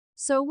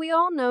So we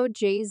all know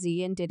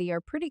Jay-Z and Diddy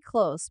are pretty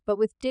close, but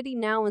with Diddy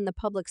now in the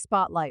public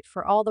spotlight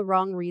for all the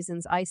wrong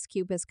reasons, Ice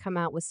Cube has come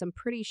out with some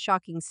pretty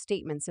shocking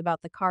statements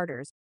about the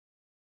Carters.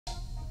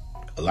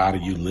 A lot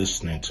of you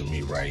listening to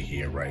me right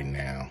here, right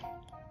now,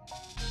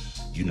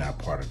 you're not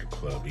part of the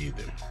club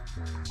either.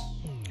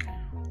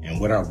 And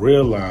what I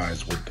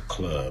realized with the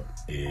club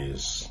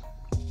is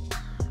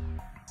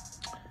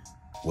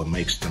what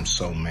makes them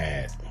so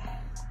mad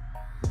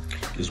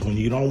is when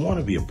you don't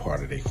want to be a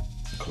part of their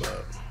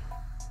club.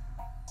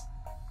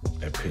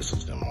 That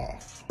pisses them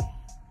off.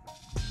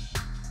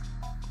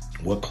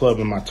 What club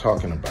am I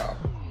talking about?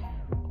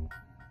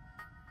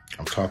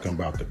 I'm talking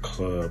about the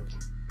club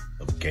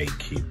of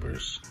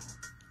gatekeepers.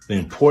 The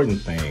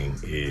important thing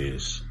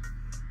is,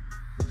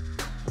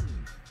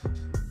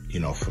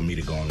 for me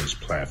to go on these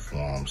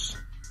platforms,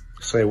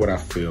 say what I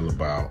feel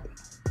about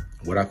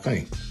what I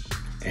think.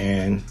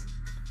 And,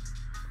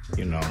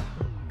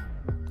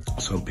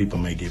 some people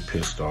may get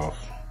pissed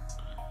off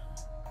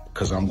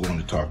because I'm going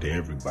to talk to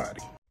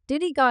everybody.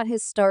 Diddy got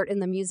his start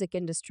in the music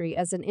industry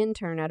as an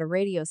intern at a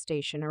radio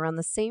station around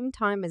the same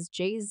time as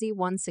Jay-Z.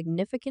 One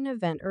significant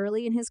event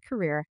early in his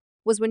career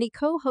was when he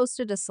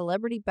co-hosted a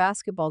celebrity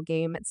basketball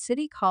game at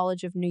City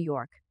College of New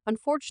York.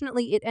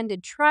 Unfortunately, it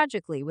ended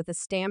tragically with a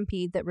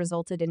stampede that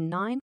resulted in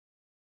 9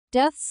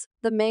 deaths.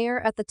 The mayor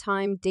at the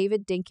time,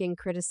 David Dinkin,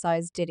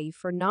 criticized Diddy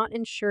for not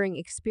ensuring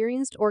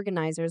experienced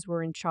organizers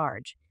were in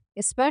charge,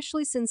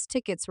 especially since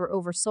tickets were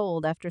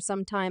oversold after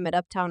some time at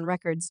Uptown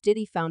Records.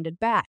 Diddy founded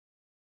Bad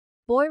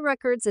Boy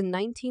Records in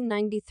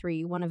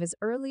 1993. One of his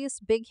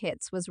earliest big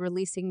hits was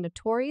releasing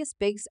Notorious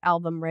Big's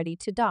album Ready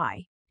to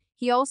Die.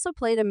 He also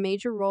played a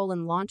major role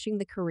in launching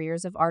the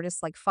careers of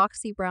artists like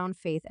Foxy Brown,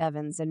 Faith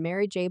Evans, and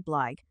Mary J.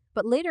 Blige.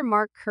 But later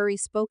Mark Curry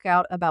spoke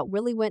out about what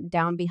really went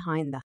down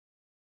behind the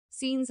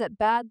scenes at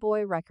Bad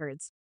Boy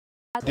Records.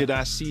 Did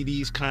I see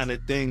these kind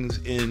of things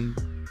in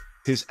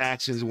his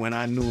actions when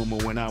I knew him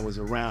or when I was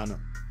around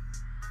him?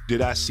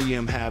 Did I see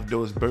him have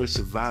those bursts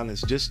of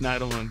violence? Just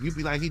not on, you'd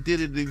be like, he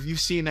did it. If you've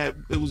seen that,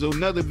 it was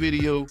another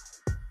video.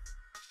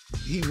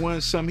 He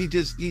won some, he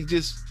just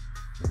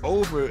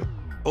over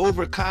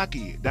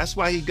cocky. That's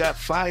why he got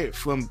fired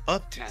from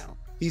Uptown.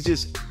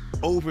 He's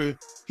over,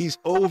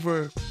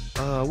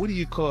 what do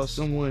you call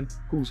someone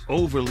who's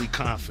overly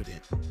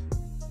confident?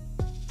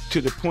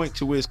 To the point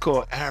to where it's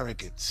called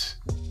arrogance,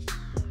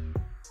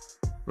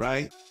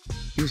 right?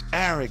 He's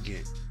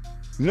arrogant.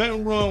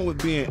 Nothing wrong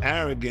with being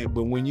arrogant,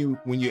 but when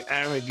you're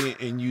arrogant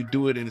and you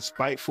do it in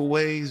spiteful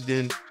ways,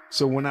 then,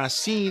 so when I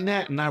seen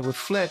that and I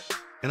reflect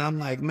and I'm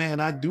like, man,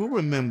 I do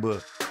remember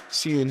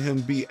seeing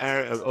him be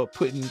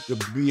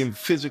being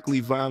physically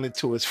violent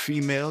towards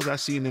females. I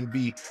seen him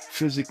be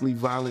physically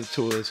violent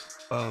towards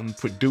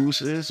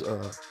producers,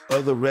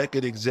 other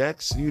record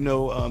execs,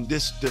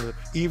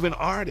 even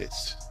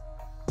artists.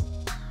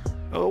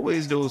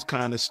 Always those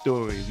kind of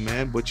stories,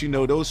 man. But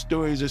those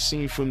stories are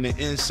seen from the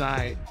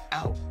inside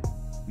out,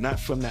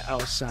 not from the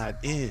outside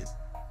in.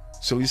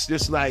 So it's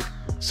just like,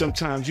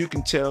 sometimes you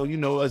can tell,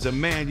 as a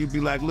man, you'd be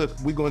like, look,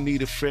 we're gonna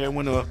need a fair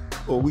one, or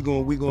we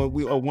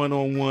a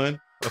one-on-one,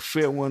 a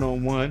fair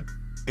one-on-one,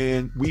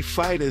 and we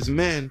fight as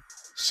men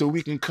so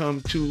we can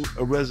come to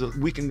a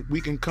resolution,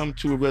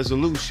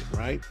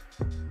 right?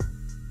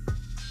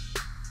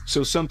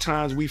 So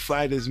sometimes we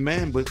fight as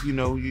men, but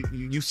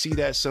you see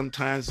that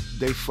sometimes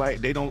they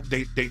fight, they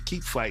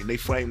keep fighting. They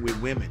fighting with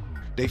women,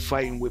 they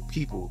fighting with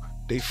people,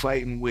 they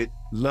fighting with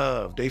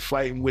love, they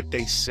fighting with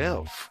they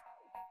self.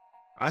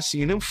 I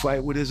seen him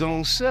fight with his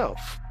own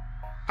self.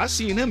 I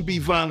seen him be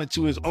violent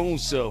to his own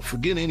self,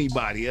 forget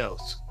anybody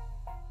else.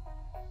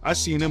 I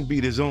seen him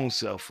beat his own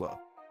self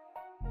up.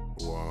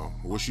 Wow,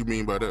 what you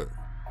mean by that?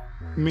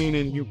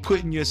 Meaning you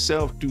putting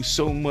yourself through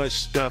so much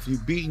stuff, you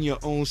beating your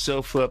own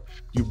self up,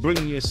 you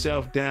bringing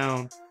yourself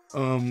down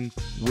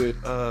with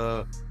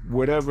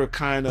whatever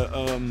kind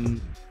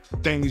of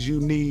things you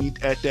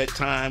need at that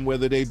time,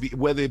 whether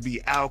it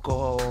be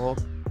alcohol,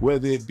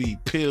 whether it be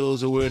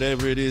pills, or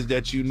whatever it is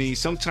that you need.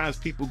 Sometimes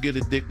people get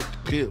addicted to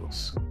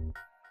pills.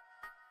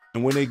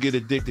 And when they get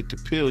addicted to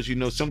pills,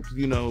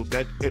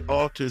 that it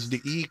alters the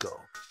ego.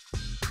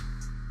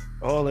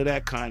 All of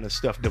that kind of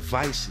stuff,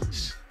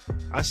 devices.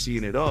 I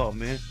seen it all,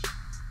 man.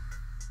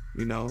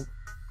 And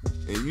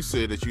you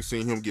said that you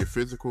seen him get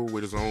physical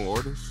with his own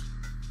artists?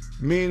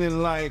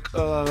 Meaning like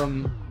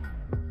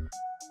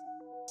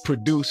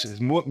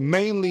producers,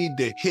 mainly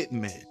the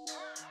hitmen.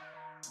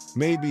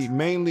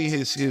 Mainly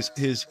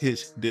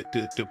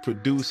the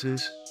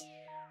producers.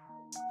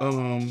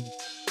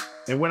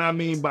 And what I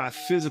mean by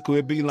physical,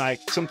 it'd be like,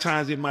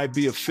 sometimes it might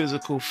be a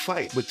physical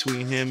fight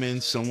between him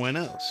and someone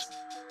else.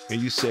 And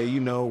you say,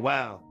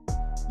 wow,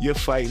 you're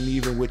fighting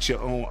even with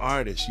your own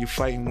artists. You're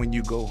fighting when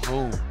you go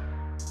home.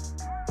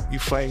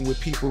 You're fighting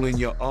with people in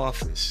your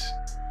office.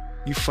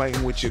 You're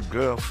fighting with your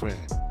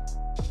girlfriend.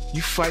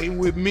 You're fighting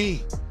with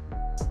me.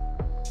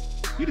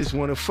 You just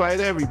want to fight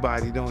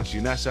everybody, don't you?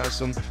 And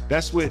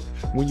that's what,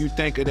 when you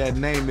think of that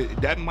name,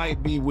 that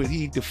might be what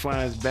he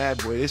defines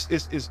Bad Boy.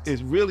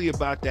 It's really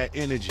about that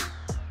energy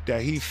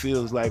that he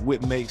feels like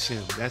what makes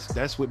him.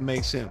 That's what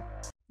makes him.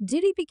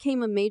 Diddy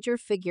became a major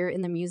figure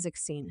in the music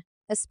scene,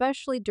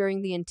 especially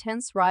during the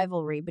intense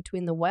rivalry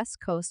between the West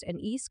Coast and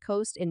East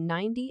Coast in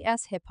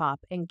 90s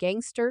hip-hop and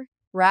gangster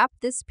rap.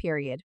 This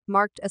period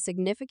marked a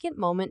significant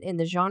moment in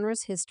the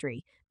genre's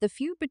history. The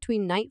feud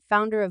between Knight,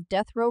 founder of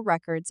Death Row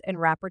Records, and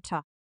rapper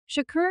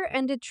Shakur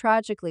ended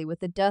tragically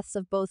with the deaths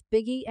of both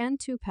Biggie and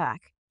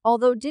Tupac.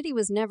 Although Diddy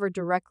was never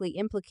directly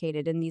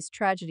implicated in these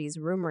tragedies,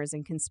 rumors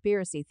and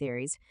conspiracy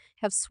theories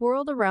have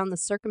swirled around the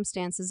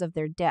circumstances of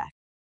their death.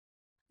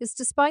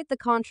 Despite the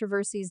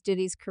controversies,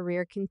 Diddy's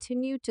career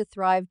continued to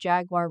thrive.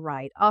 Jaguar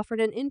Wright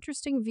offered an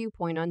interesting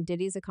viewpoint on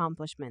Diddy's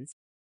accomplishments.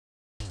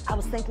 I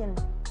was thinking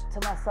to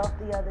myself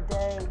the other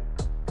day,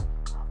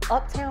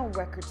 Uptown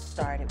Records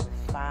started with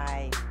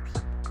 5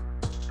 people.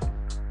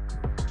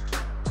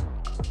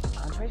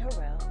 Andre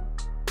Harrell,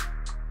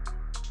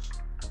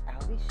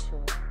 Albie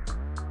Shore,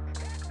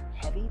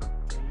 Heavy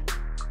D,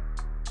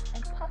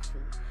 and Puffy.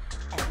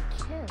 And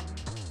Kim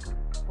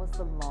was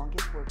the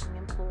longest working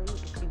employee.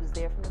 She was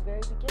there from the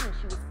very beginning.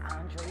 She was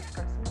Andre's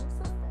personal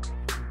assistant.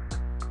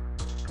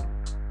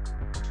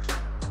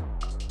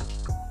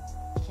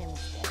 Kim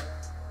is dead.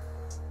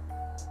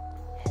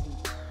 Heavy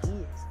D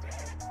is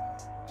dead.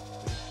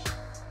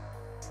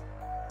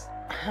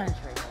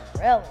 Andre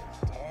Harrell is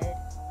dead.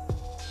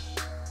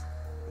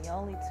 The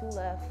only 2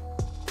 left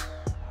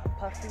are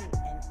Puffy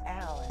and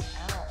Al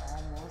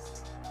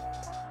almost.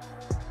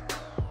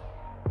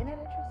 Isn't that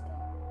interesting?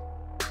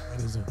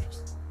 That is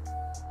interesting.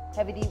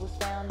 Heavy D was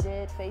found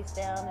dead, face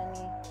down in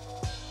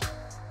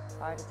the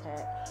heart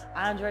attack.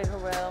 Andre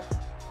Harrell,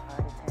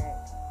 heart attack.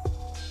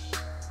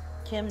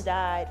 Kim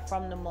died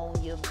from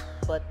pneumonia,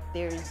 but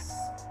there's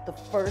the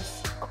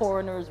first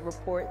coroner's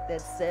report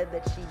that said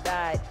that she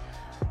died.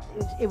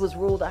 It was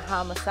ruled a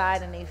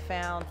homicide, and they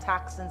found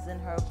toxins in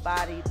her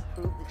body to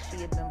prove that she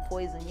had been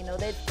poisoned. You know,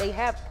 they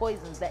have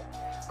poisons that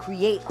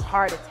create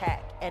heart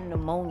attack and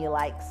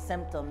pneumonia-like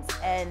symptoms.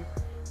 And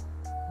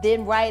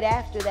then right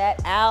after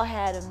that, Al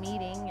had a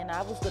meeting, and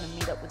I was going to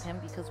meet up with him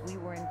because we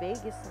were in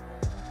Vegas, and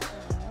I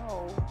said,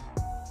 no.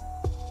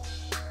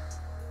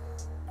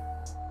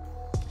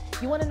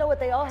 You want to know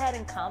what they all had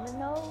in common,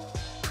 though?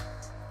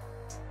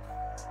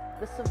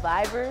 The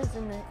survivors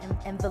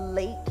and the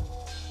late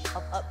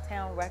of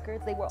Uptown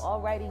Records, they were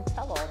all writing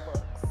tell-all books.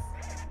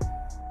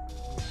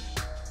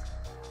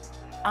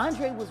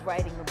 Andre was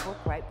writing a book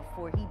right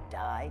before he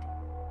died.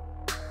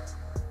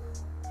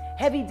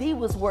 Heavy D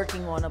was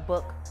working on a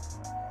book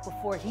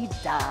before he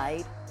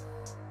died.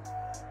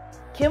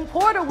 Kim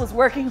Porter was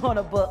working on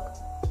a book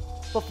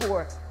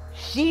before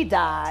she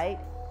died.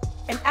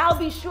 And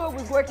Albie Shore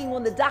was working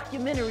on the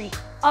documentary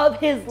of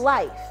his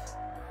life.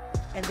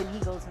 And then he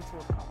goes into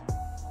a coma.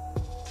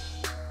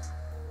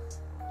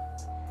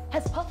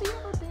 Has Puffy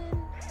ever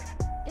been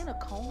in a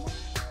coma?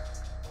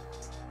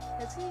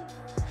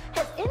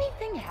 Has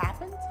anything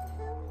happened to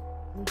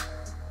him?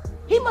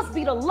 He must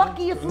be the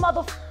luckiest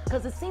motherfucker,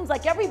 because it seems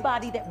like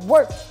everybody that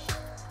worked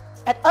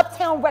at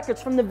Uptown Records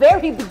from the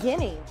very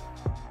beginning.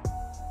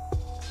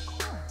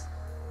 Come on.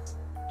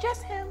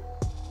 Just him.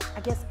 I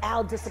guess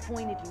Al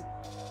disappointed you.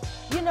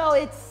 You know,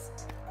 I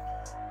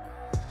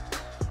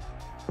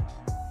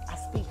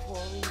speak for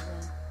a reason.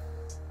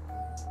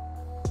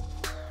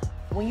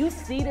 When you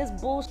see this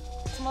bullshit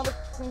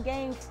motherfucking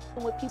game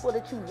with people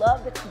that you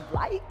love, that you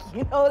like,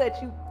 you know, it's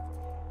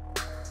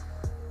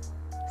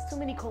too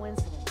many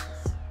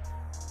coincidences.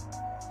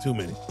 Too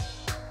many.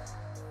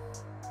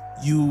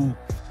 You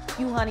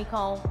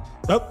honeycomb.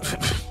 Oh.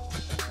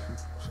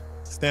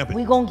 Stamp it.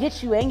 We gonna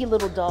get you and your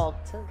little dog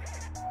too.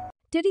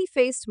 Diddy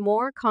faced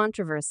more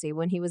controversy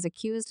when he was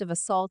accused of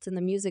assault in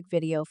the music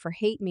video for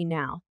Hate Me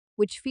Now,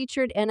 which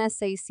featured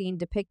NSA scene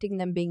depicting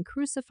them being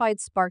crucified,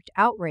 sparked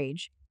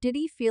outrage.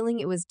 Diddy, feeling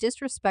it was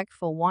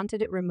disrespectful,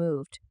 wanted it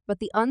removed, but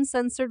the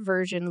uncensored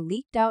version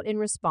leaked out. In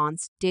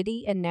response,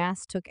 Diddy and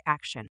Nas took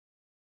action.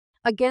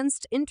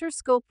 Against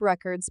Interscope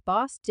Records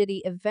boss,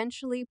 Diddy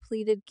eventually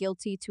pleaded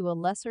guilty to a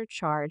lesser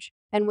charge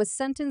and was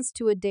sentenced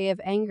to a day of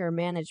anger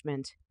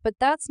management. But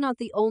that's not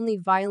the only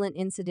violent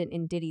incident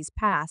in Diddy's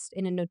past.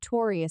 In a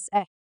notorious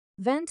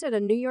event at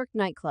a New York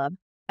nightclub,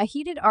 a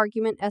heated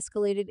argument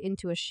escalated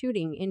into a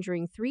shooting,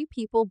 injuring 3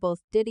 people. Both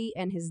Diddy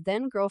and his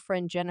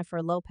then-girlfriend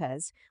Jennifer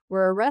Lopez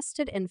were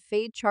arrested and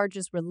faced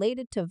charges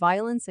related to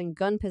violence and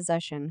gun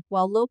possession.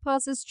 While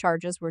Lopez's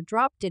charges were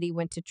dropped, Diddy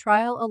went to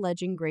trial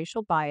alleging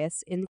racial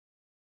bias in the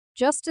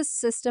justice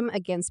system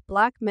against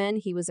black men.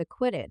 He was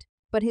acquitted,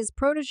 but his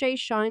protege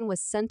Shine was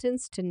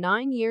sentenced to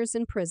 9 years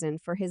in prison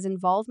for his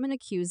involvement,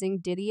 accusing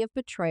Diddy of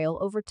betrayal.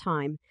 Over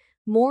time,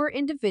 more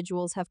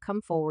individuals have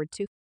come forward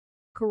to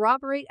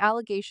corroborate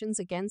allegations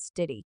against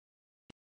Diddy.